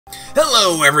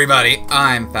Hello everybody,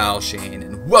 I'm Falshane,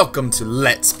 and welcome to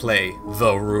Let's Play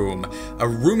The Room, a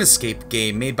room escape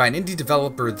game made by an indie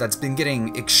developer that's been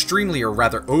getting extremely, or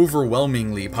rather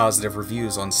overwhelmingly, positive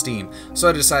reviews on Steam, so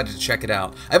I decided to check it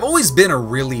out. I've always been a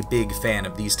really big fan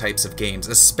of these types of games,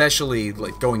 especially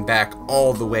like going back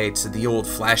all the way to the old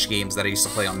Flash games that I used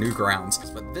to play on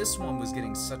Newgrounds, but this one was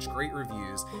getting such great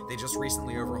reviews, they just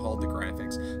recently overhauled the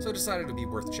graphics, so I decided it would be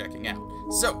worth checking out.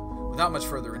 So, without much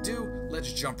further ado,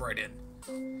 let's jump right in.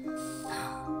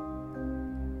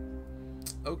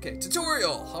 Okay,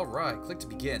 tutorial! Alright, click to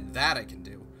begin. That I can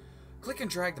do. Click and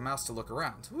drag the mouse to look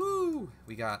around. Woo!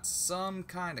 We got some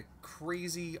kind of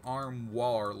crazy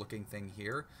armoire looking thing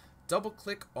here. Double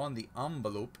click on the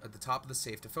envelope at the top of the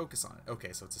safe to focus on it.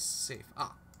 Okay, so it's a safe.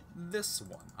 Ah, this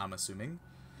one, I'm assuming.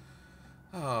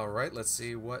 Alright, let's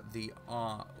see what the...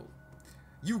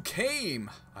 You came!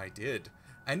 I did.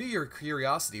 I knew your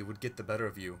curiosity would get the better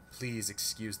of you. Please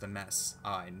excuse the mess.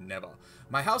 I never.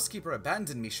 My housekeeper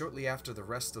abandoned me shortly after the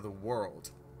rest of the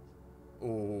world.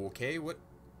 Okay, what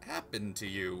happened to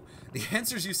you? The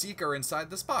answers you seek are inside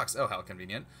this box. Oh, how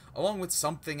convenient. Along with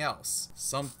something else.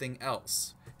 Something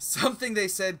else. Something they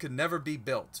said could never be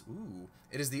built. Ooh.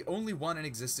 It is the only one in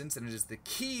existence, and it is the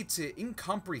key to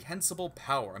incomprehensible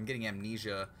power. I'm getting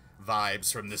amnesia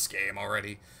vibes from this game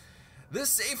already. This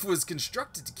safe was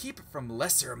constructed to keep it from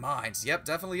lesser minds. Yep,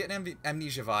 definitely getting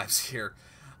amnesia vibes here.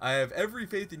 I have every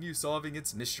faith in you solving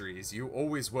its mysteries. You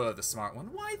always were the smart one.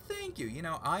 Why, thank you. You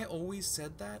know, I always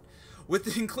said that. With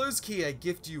the enclosed key, I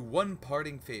gift you one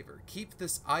parting favor. Keep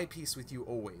this eyepiece with you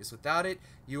always. Without it,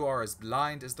 you are as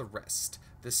blind as the rest.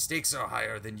 The stakes are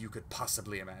higher than you could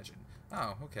possibly imagine.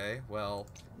 Oh, okay. Well,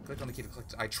 click on the key to click.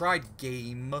 I tried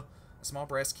game. A small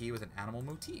brass key with an animal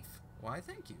motif. Why,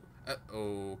 thank you.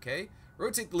 Okay.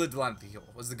 Rotate the lid to line up the heel.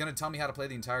 Was it going to tell me how to play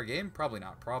the entire game? Probably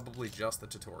not. Probably just the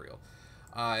tutorial.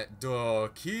 The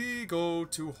key go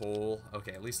to hole.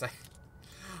 Okay, at least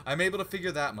I'm able to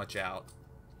figure that much out.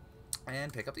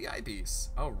 And pick up the eyepiece.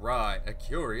 Alright, a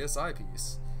curious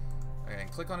eyepiece. Okay, and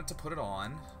click on it to put it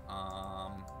on.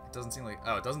 It doesn't seem like...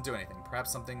 Oh, it doesn't do anything.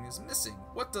 Perhaps something is missing.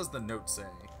 What does the note say?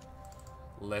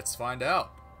 Let's find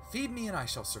out. Feed me and I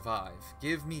shall survive.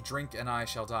 Give me drink and I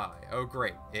shall die. Oh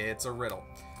great, it's a riddle.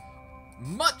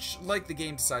 Much like the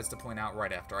game decides to point out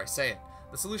right after I say it.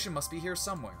 The solution must be here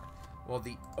somewhere. Well,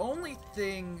 the only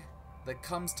thing that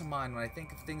comes to mind when I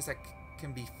think of things that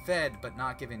can be fed but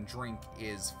not given drink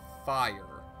is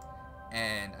fire.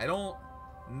 And I don't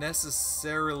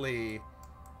necessarily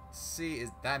see...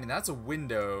 I mean, that's a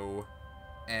window,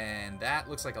 and that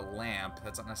looks like a lamp.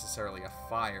 That's not necessarily a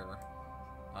fire.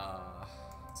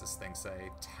 What's this thing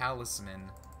say? Talisman.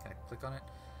 Can I click on it?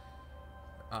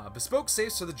 Bespoke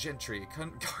safes for the gentry.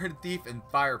 Guard thief and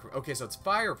fireproof. Okay, so it's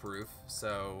fireproof,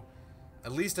 so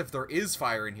at least if there is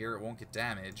fire in here, it won't get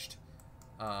damaged.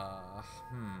 Oh,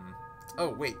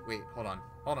 wait, hold on.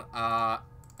 I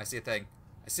see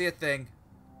a thing.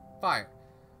 Fire.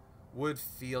 Wood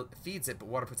feeds it, but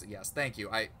water puts it. Yes, thank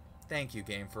you. Thank you,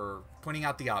 game, for pointing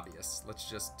out the obvious. Let's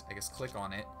just, I guess, click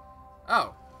on it.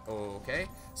 Oh, okay.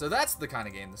 So that's the kind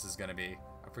of game this is gonna be.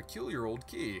 A peculiar old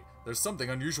key. There's something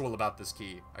unusual about this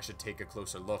key. I should take a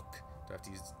closer look. Do I have to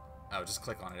use... Oh, just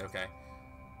click on it. Okay.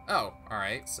 Oh,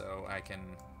 alright. So I can...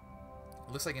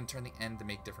 It looks like I can turn the end to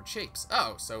make different shapes.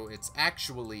 Oh, so it's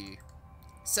actually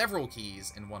several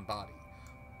keys in one body.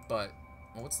 But,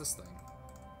 well, what's this thing?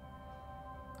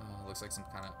 Looks like some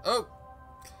kind of... Oh!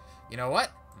 You know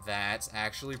what? That's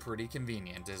actually pretty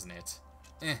convenient, isn't it?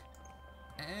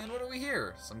 And what do we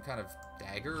hear? Some kind of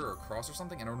dagger or cross or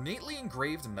something? An ornately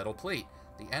engraved metal plate.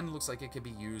 The end looks like it could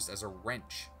be used as a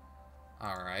wrench.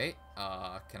 Alright.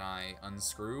 Can I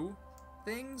unscrew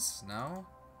things? No?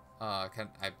 I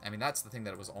mean, that's the thing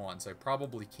that it was on, so I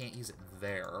probably can't use it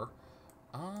there.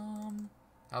 How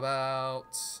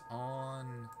about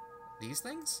on these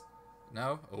things?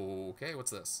 No? Okay,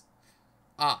 what's this?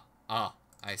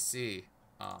 I see.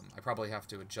 I probably have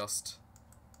to adjust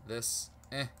this.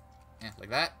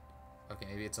 Like that? Okay,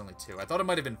 maybe it's only 2. I thought it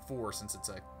might have been 4 since it's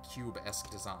a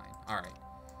cube-esque design. Alright.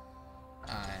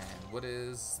 And what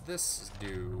does this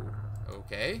do?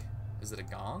 Okay. Is it a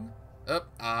gong? Oh,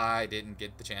 I didn't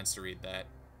get the chance to read that.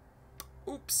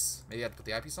 Oops. Maybe I have to put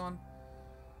the eyepiece on?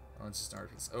 Oh, it's just an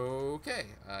eyepiece. Okay,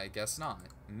 I guess not.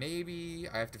 Maybe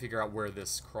I have to figure out where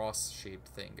this cross-shaped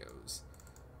thing goes.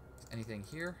 Anything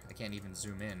here? I can't even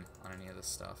zoom in on any of this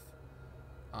stuff.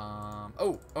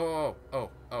 Hold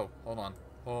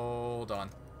on.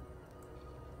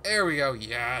 There we go.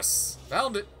 Yes!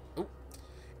 Found it! Oh.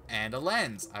 And a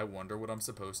lens. I wonder what I'm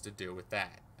supposed to do with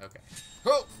that. Okay.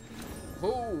 Oh!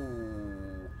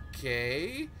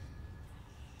 Okay.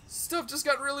 Stuff just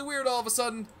got really weird all of a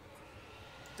sudden.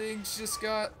 Things just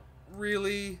got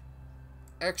really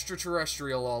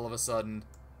extraterrestrial all of a sudden.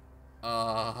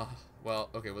 Well,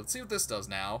 okay, let's see what this does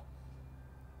now.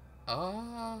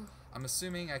 I'm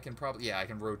assuming I can probably, yeah, I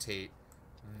can rotate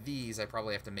these. I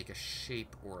probably have to make a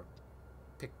shape or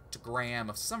a pictogram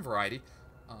of some variety.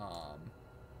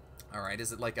 Alright,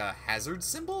 is it like a hazard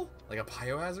symbol? Like a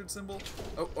biohazard symbol?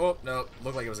 Oh, no,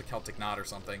 looked like it was a Celtic knot or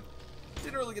something.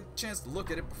 Didn't really get a chance to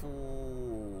look at it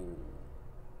before.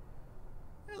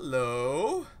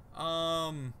 Hello?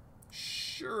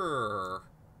 Sure.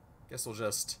 Guess we'll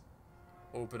just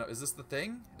open up. Is this the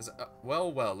thing? Is it,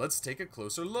 well, let's take a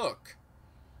closer look.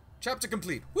 Chapter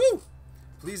complete. Woo!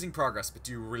 Pleasing progress, but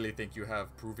do you really think you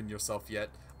have proven yourself yet?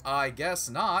 I guess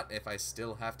not, if I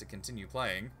still have to continue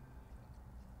playing.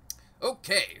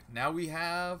 Okay, now we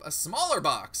have a smaller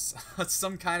box.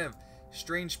 Some kind of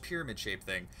strange pyramid-shaped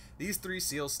thing. These 3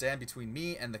 seals stand between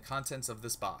me and the contents of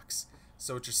this box.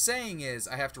 So what you're saying is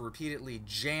I have to repeatedly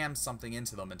jam something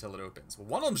into them until it opens. Well,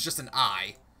 one of them's just an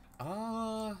eye.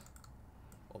 Well,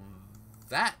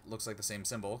 that looks like the same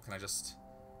symbol. Can I just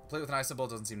play with an eye symbol?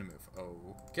 It doesn't seem to move.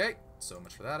 Okay, so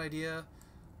much for that idea.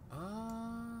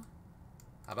 How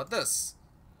about this?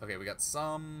 Okay, we got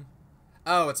some...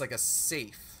 Oh, it's like a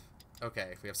safe.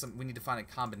 Okay, we have some... We need to find a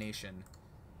combination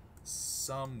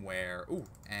somewhere. Ooh,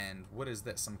 and what is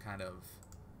this? Some kind of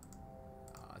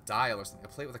dial or something. A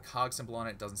plate with a cog symbol on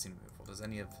it doesn't seem to move. Well, does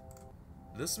any of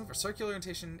this move? For circular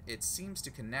orientation, it seems to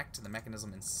connect to the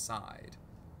mechanism inside.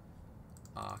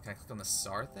 Can I click on the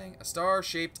star thing? A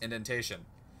star-shaped indentation.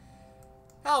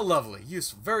 How lovely.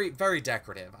 Useful. Very, very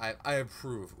decorative. I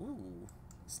approve. Ooh.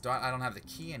 I don't have the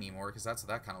key anymore, because that's what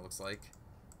that kind of looks like.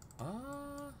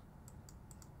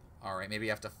 Alright, maybe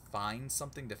I have to find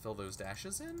something to fill those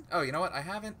dashes in? Oh, you know what? I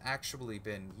haven't actually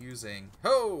been using...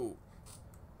 Oh!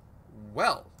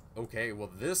 Well, okay, well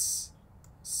this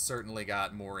certainly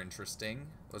got more interesting.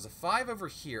 There's a 5 over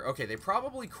here. Okay, they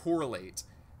probably correlate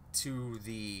to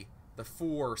the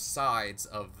 4 sides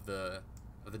of the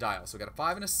dial. So we got a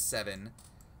 5 and a 7.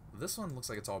 This one looks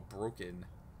like it's all broken.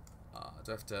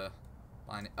 Do I have to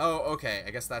line it? Oh, okay,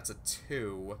 I guess that's a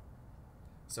 2.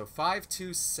 So 5,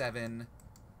 2, 7...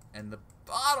 And the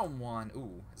bottom one,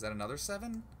 ooh, is that another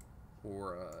 7?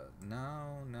 Or,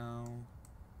 no.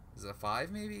 Is it a 5,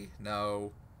 maybe?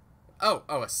 No. Oh,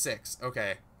 a 6.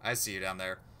 Okay, I see you down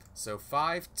there. So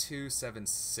 5, 2, 7,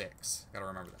 6. Gotta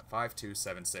remember that. 5, 2,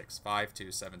 7, 6. 5,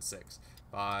 2, 7, 6.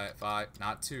 5,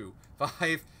 not 2.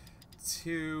 5,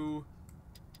 2,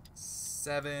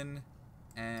 7,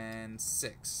 and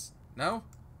 6. No?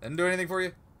 Didn't do anything for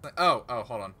you? Oh,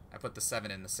 hold on. I put the 7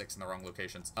 and the 6 in the wrong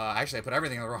locations. Actually, I put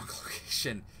everything in the wrong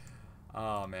location.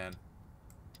 Oh, man.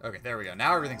 Okay, there we go.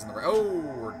 Now everything's in the right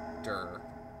order.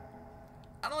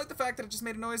 I don't like the fact that it just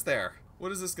made a noise there.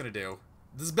 What is this gonna do?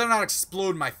 This better not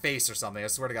explode in my face or something. I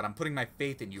swear to God, I'm putting my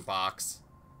faith in you, box.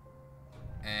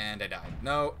 And I died.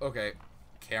 No, okay.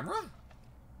 Camera?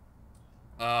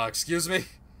 Excuse me?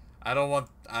 I don't want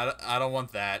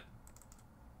that.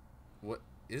 What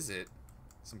is it?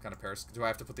 Some kind of periscope. Do I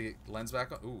have to put the lens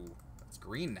back on? Ooh, it's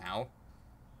green now.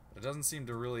 But it doesn't seem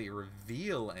to really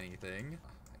reveal anything.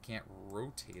 I can't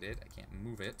rotate it. I can't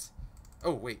move it.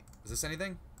 Oh, wait. Is this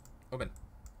anything? Open.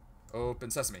 Open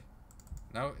sesame.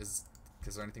 No? Is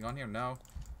there anything on here? No.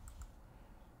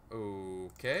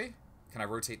 Okay. Can I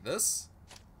rotate this?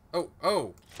 Oh.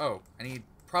 I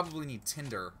probably need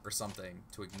tinder or something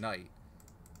to ignite.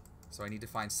 So I need to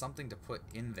find something to put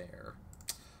in there.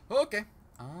 Okay.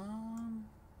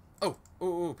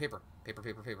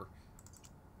 Paper.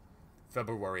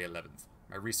 February 11th.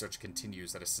 My research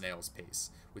continues at a snail's pace.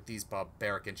 With these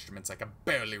barbaric instruments, I can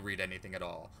barely read anything at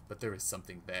all. But there is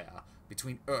something there.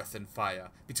 Between earth and fire.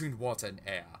 Between water and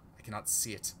air. I cannot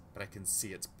see it, but I can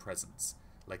see its presence.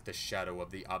 Like the shadow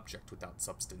of the object without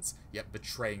substance, yet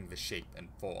betraying the shape and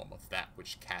form of that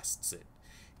which casts it.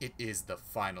 It is the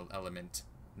final element.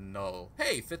 Null.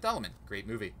 Hey, Fifth Element. Great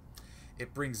movie.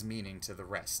 It brings meaning to the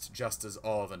rest, just as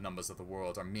all the numbers of the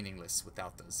world are meaningless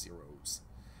without the zeros.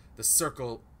 The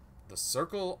circle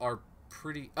are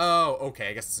pretty... Oh, okay,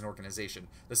 I guess it's an organization.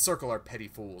 The circle are petty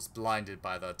fools, blinded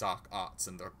by the dark arts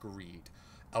and their greed.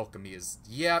 Alchemy is...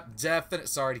 Yep, definitely...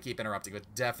 Sorry to keep interrupting,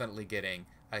 but definitely getting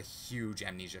a huge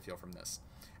amnesia feel from this.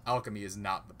 Alchemy is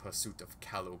not the pursuit of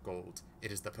callow gold.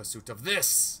 It is the pursuit of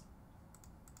this!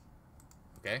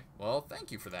 Okay, well,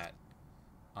 thank you for that.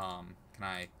 Can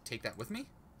I take that with me?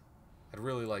 I'd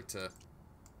really like to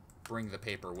bring the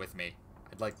paper with me.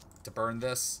 I'd like to burn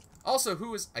this. Also,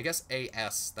 who is... I guess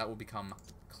AS. That will become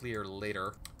clear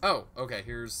later. Oh, okay,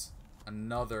 here's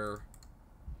another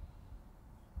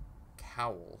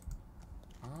cowl.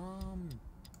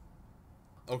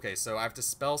 Okay, so I have to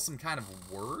spell some kind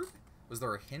of word? Was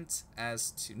there a hint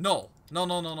as to... Null! Null,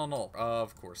 null, null, null, null.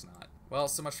 Of course not. Well,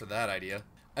 so much for that idea.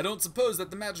 I don't suppose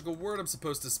that the magical word I'm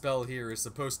supposed to spell here is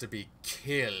supposed to be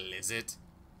kill, is it?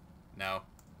 No.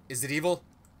 Is it evil?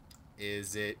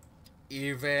 Is it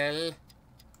evil?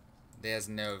 There's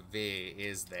no V,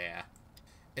 is there?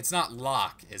 It's not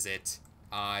lock, is it?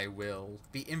 I will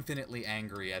be infinitely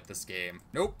angry at this game.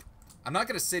 Nope. I'm not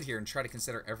going to sit here and try to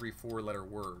consider every four-letter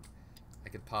word I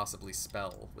could possibly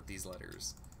spell with these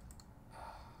letters.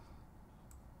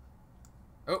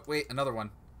 Oh, wait, another one.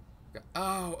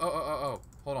 Oh.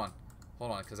 Hold on,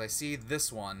 because I see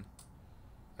this one.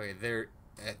 Okay, there,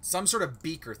 some sort of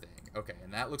beaker thing. Okay,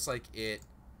 and that looks like it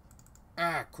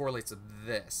correlates with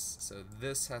this. So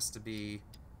this has to be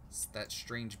that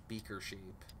strange beaker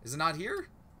shape. Is it not here?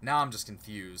 Now I'm just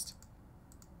confused.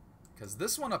 Because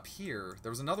this one up here,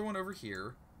 there was another one over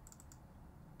here,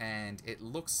 and it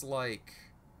looks like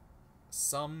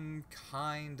some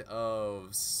kind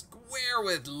of square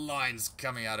with lines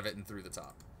coming out of it and through the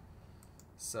top.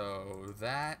 So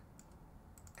that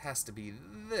has to be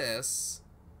this.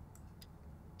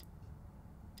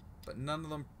 But none of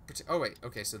them... Oh, wait.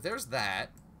 Okay, so there's that.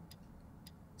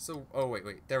 So... Oh,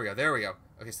 wait. There we go.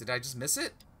 Okay, so did I just miss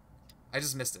it? I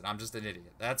just missed it. I'm just an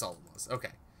idiot. That's all it was.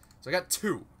 Okay. So I got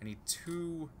 2. I need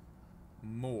 2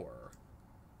 more.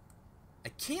 I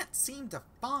can't seem to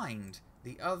find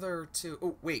the other 2.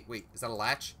 Oh, wait. Is that a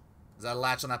latch? Is that a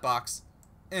latch on that box?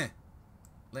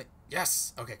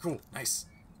 Yes! Okay, cool. Nice.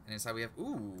 And inside we have...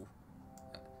 Ooh.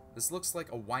 This looks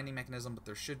like a winding mechanism, but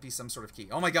there should be some sort of key.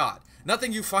 Oh my god!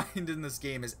 Nothing you find in this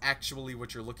game is actually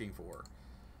what you're looking for.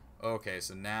 Okay,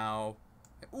 so now...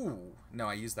 Ooh. No,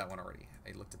 I used that one already.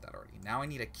 I looked at that already. Now I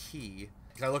need a key.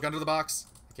 Can I look under the box?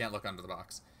 I can't look under the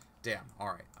box. Damn.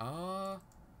 Alright. Oh!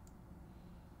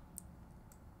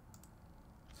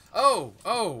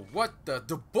 What the...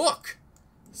 The book!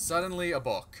 Suddenly a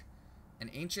book. An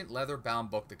ancient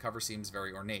leather-bound book. The cover seems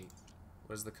very ornate.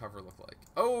 What does the cover look like?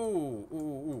 Oh!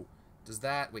 Ooh. Does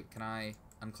that... Wait, can I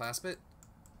unclasp it?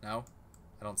 No?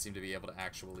 I don't seem to be able to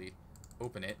actually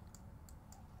open it.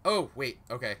 Oh, wait.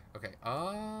 Okay.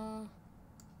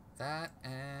 That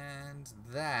and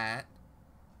that.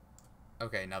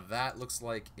 Okay, now that looks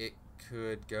like it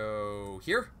could go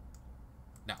here?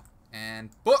 No. And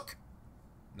book!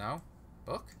 No?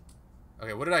 Book?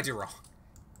 Okay, what did I do wrong?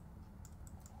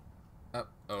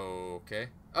 Okay.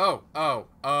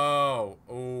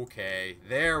 Okay.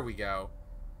 There we go.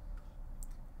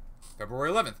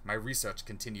 February 11th. My research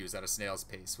continues at a snail's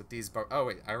pace with these oh,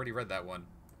 wait. I already read that one.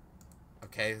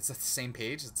 Okay, is that the same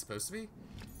page it's supposed to be?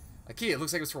 A key. It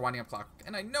looks like it's for winding up clock.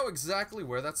 And I know exactly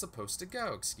where that's supposed to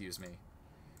go. Excuse me.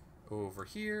 Over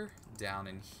here. Down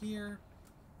in here.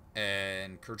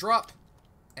 And cur drop.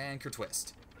 And cur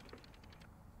twist.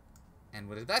 And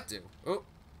what did that do? Oh.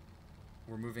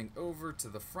 We're moving over to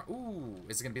the front. Ooh,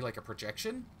 is it going to be like a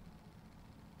projection?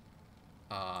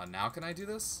 Now can I do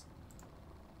this?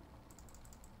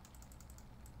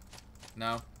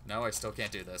 No, I still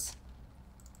can't do this.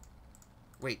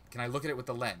 Wait, can I look at it with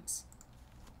the lens?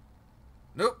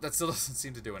 Nope, that still doesn't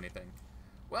seem to do anything.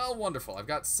 Well, wonderful. I've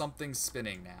got something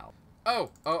spinning now.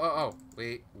 Oh.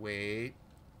 Wait.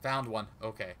 Found one.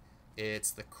 Okay.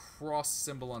 It's the cross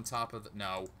symbol on top of the...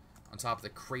 No. On top of the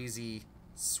crazy...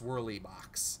 swirly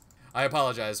box. I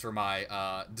apologize for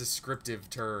my descriptive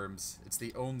terms. It's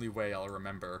the only way I'll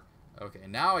remember. Okay,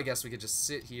 now I guess we could just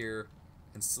sit here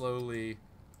and slowly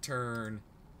turn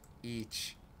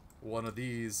each one of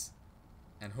these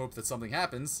and hope that something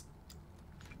happens.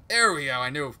 There we go. I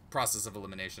knew process of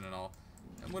elimination and all.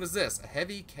 And what is this? A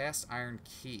heavy cast iron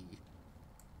key.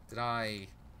 Did I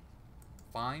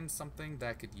find something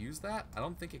that could use that? I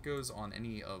don't think it goes on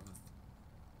any of...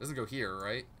 It doesn't go here,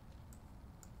 right?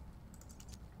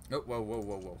 Oh,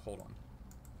 whoa, hold on.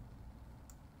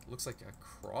 It looks like a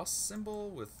cross symbol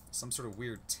with some sort of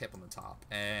weird tip on the top.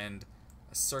 And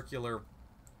a circular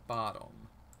bottom.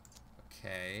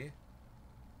 Okay.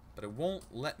 But it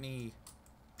won't let me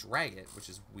drag it, which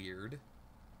is weird.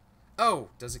 Oh,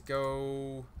 does it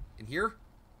go in here?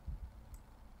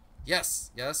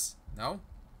 Yes. No?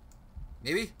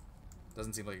 Maybe?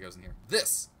 Doesn't seem like it goes in here.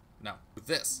 This! No.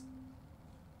 This.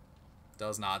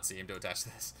 Does not seem to attach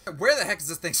to this. Where the heck is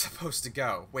this thing supposed to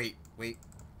go? Wait.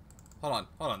 Hold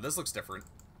on. This looks different.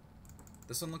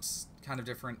 This one looks kind of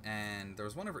different, and there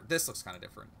was one over... This looks kind of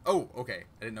different. Oh, okay.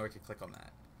 I didn't know I could click on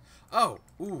that. Oh,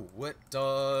 ooh, what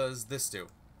does this do?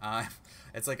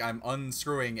 It's like I'm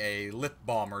unscrewing a lip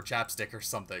balm or chapstick or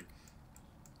something.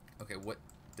 Okay, what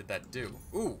did that do?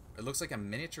 Ooh, it looks like a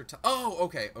miniature... Oh,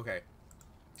 okay.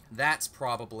 That's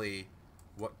probably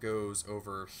what goes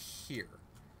over here.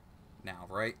 Now,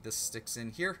 right? This sticks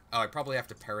in here. Oh, I probably have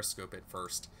to periscope it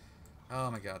first.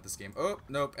 Oh my god, this game. Oh,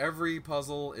 nope. Every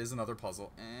puzzle is another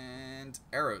puzzle. And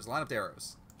arrows. Line up the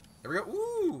arrows. There we go.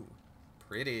 Ooh!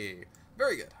 Pretty.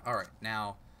 Very good. Alright,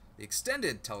 now the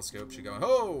extended telescope should go.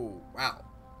 Oh! Wow.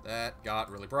 That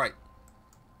got really bright.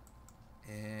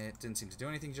 It didn't seem to do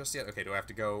anything just yet. Okay, do I have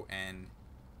to go and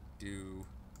do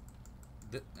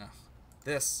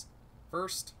this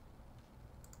first?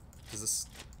 Does this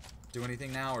do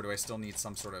anything now, or do I still need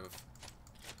some sort of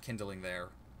kindling there?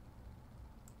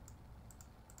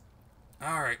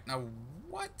 Alright, now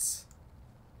what?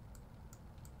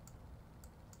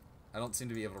 I don't seem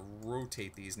to be able to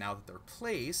rotate these now that they're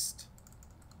placed.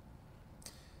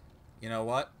 You know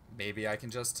what? Maybe I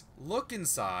can just look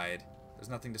inside. There's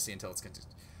nothing to see until it's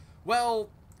continued. Well,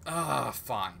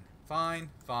 fine. Fine,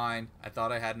 fine. I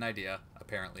thought I had an idea.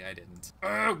 Apparently I didn't.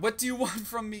 What do you want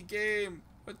from me, game?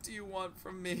 What do you want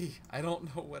from me? I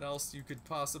don't know what else you could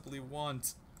possibly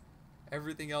want.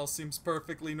 Everything else seems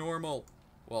perfectly normal.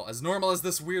 Well, as normal as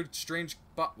this weird, strange...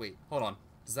 Wait, hold on.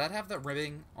 Does that have that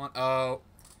ribbing on... Oh.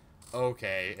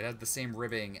 Okay, it had the same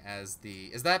ribbing as the...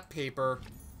 Is that paper?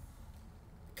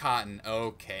 Cotton.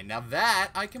 Okay, now that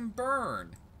I can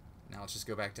burn. Now let's just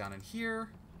go back down in here.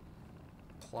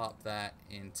 Plop that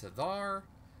into there.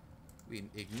 We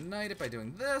ignite it by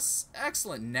doing this.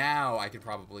 Excellent. Now I could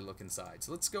probably look inside.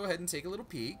 So let's go ahead and take a little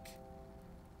peek.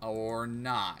 Or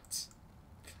not.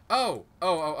 Oh,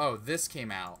 this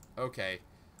came out. Okay.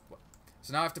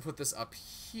 So now I have to put this up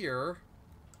here.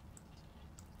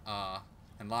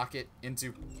 And lock it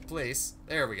into place.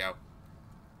 There we go.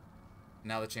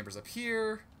 Now the chamber's up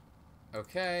here.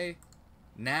 Okay.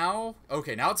 Now,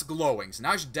 okay, now it's glowing. So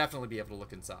now I should definitely be able to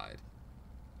look inside.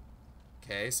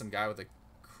 Okay, some guy with a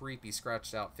creepy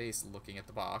scratched out face looking at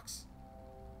the box.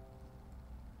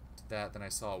 Did that, then I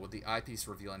saw, would the eyepiece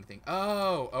reveal anything?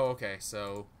 Oh, okay,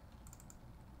 so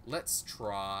let's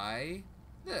try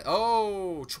this.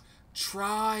 Oh,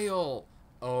 trial.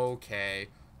 Okay.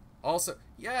 Also,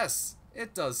 yes,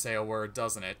 it does say a word,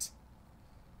 doesn't it?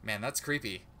 Man, that's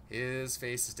creepy. His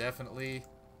face is definitely...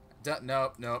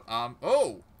 Nope.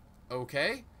 Oh!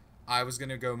 Okay. I was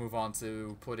gonna go move on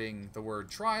to putting the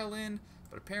word trial in,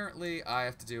 but apparently I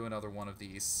have to do another one of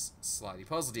these slidey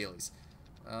puzzle dealies.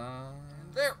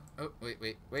 There! Oh,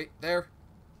 wait, there.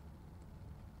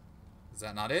 Is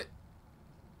that not it?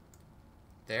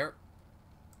 There.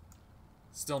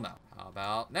 Still no. How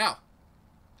about now?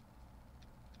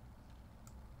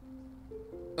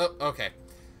 Oh, okay.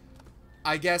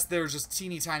 I guess there's just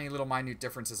teeny tiny little minute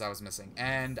differences I was missing.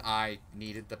 And I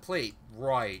needed the plate.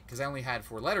 Right. Because I only had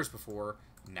 4 letters before.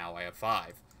 Now I have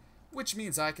 5. Which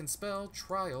means I can spell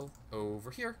trial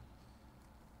over here.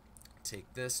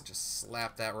 Take this, just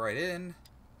slap that right in.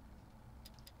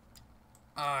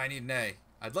 I need an A.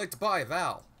 I'd like to buy a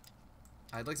vowel.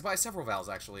 I'd like to buy several vowels,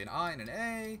 actually. An I and an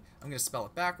A. I'm going to spell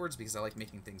it backwards because I like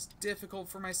making things difficult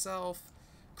for myself.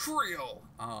 Creole.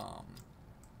 Here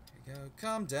we go.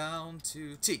 Come down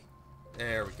to T.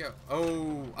 There we go.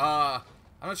 Oh,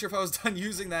 I'm not sure if I was done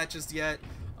using that just yet.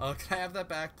 Can I have that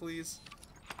back, please?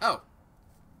 Oh.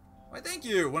 Why, thank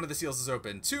you. One of the seals is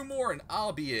open. 2 more and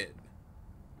I'll be in.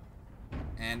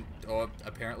 And,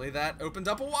 apparently that opened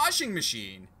up a washing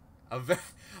machine. A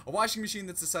washing machine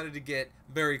that's decided to get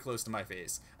very close to my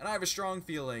face. And I have a strong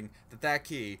feeling that that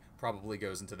key probably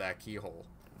goes into that keyhole.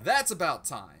 That's about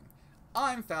time.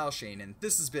 I'm Falshane, and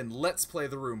this has been Let's Play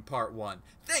The Room Part 1.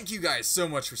 Thank you guys so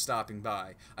much for stopping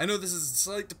by. I know this is a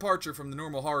slight departure from the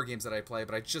normal horror games that I play,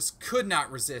 but I just could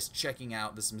not resist checking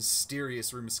out this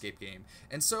mysterious room escape game.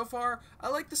 And so far, I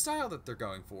like the style that they're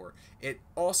going for. It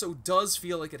also does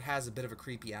feel like it has a bit of a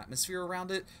creepy atmosphere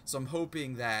around it, so I'm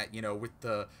hoping that, you know, with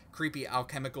the creepy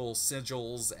alchemical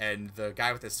sigils and the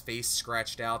guy with his face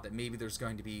scratched out, that maybe there's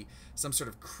going to be some sort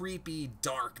of creepy,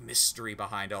 dark mystery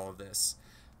behind all of this.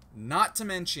 Not to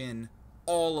mention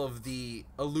all of the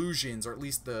allusions, or at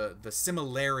least the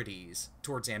similarities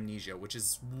towards Amnesia, which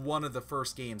is one of the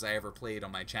first games I ever played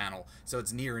on my channel, so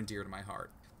it's near and dear to my heart.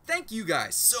 Thank you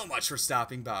guys so much for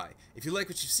stopping by. If you like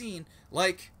what you've seen,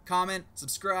 like, comment,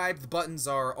 subscribe. The buttons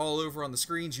are all over on the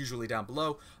screens, usually down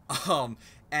below.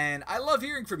 And I love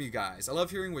hearing from you guys. I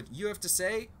love hearing what you have to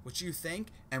say, what you think,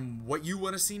 and what you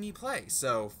want to see me play.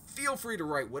 So feel free to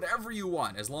write whatever you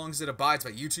want, as long as it abides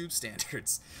by YouTube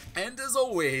standards. And as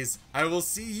always, I will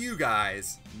see you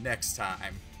guys next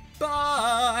time.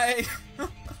 Bye!